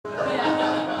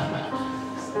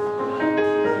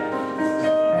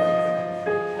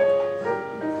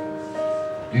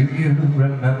you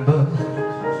remember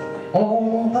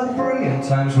all the brilliant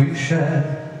times we've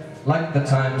shared? Like the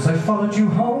times I followed you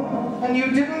home and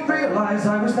you didn't realize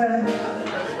I was there.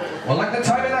 Or like the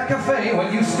time in that cafe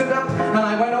when you stood up and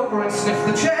I went over and sniffed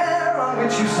the chair on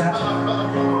which you sat.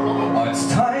 Oh,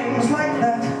 it's times like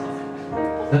that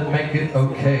that make it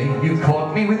okay. You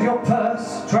caught me with your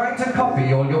purse, trying to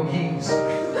copy all your keys.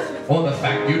 Or the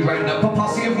fact you'd round up a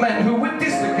posse of men who would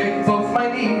dislocate both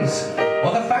my knees.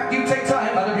 Or the fact you take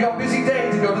time out of your busy day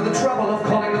to go to the trouble of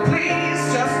calling the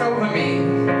police just over me.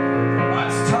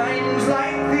 It's times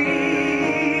like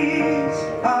these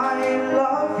I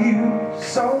love you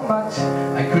so much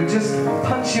I could just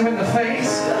punch you in the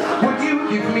face. Would you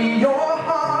give me your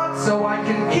heart so I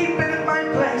can keep it at my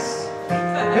place?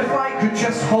 If I could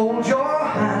just hold your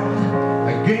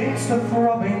hand against the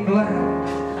throbbing gland.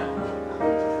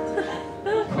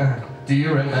 Do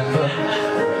you remember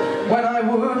when I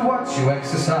would watch you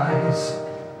exercise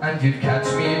and you'd catch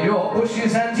me in your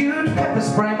bushes and you'd pepper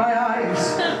spray my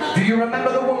eyes? Do you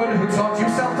remember the woman who taught you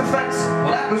self-defense?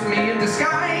 Well, that was me in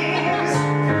disguise.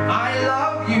 I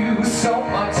love you so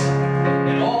much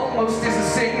it almost is a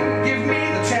sin. Give me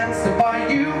the chance to buy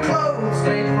you clothes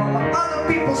made from other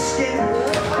people's skin.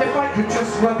 If I could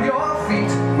just rub your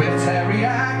feet with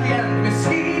teriyaki and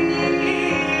mesquite.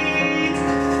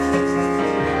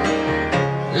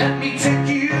 Let me take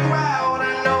you out,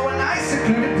 I know a nice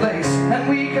secluded place, and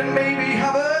we can maybe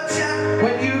have a chat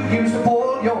when you've used up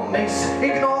all your mace.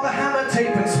 Ignore the hammer,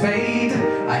 tape and spade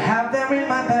I have there in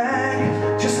my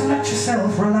bag. Just let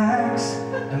yourself relax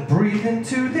and breathe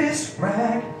into this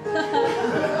rag.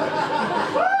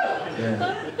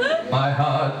 Yeah. My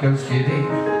heart goes giddy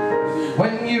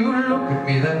when you look at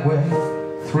me that way,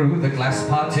 through the glass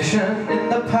partition in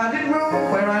the padded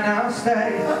room where I now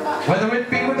stay. Whether it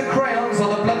be with the crayons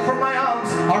or the blood from my arms,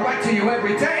 I write to you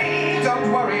every day.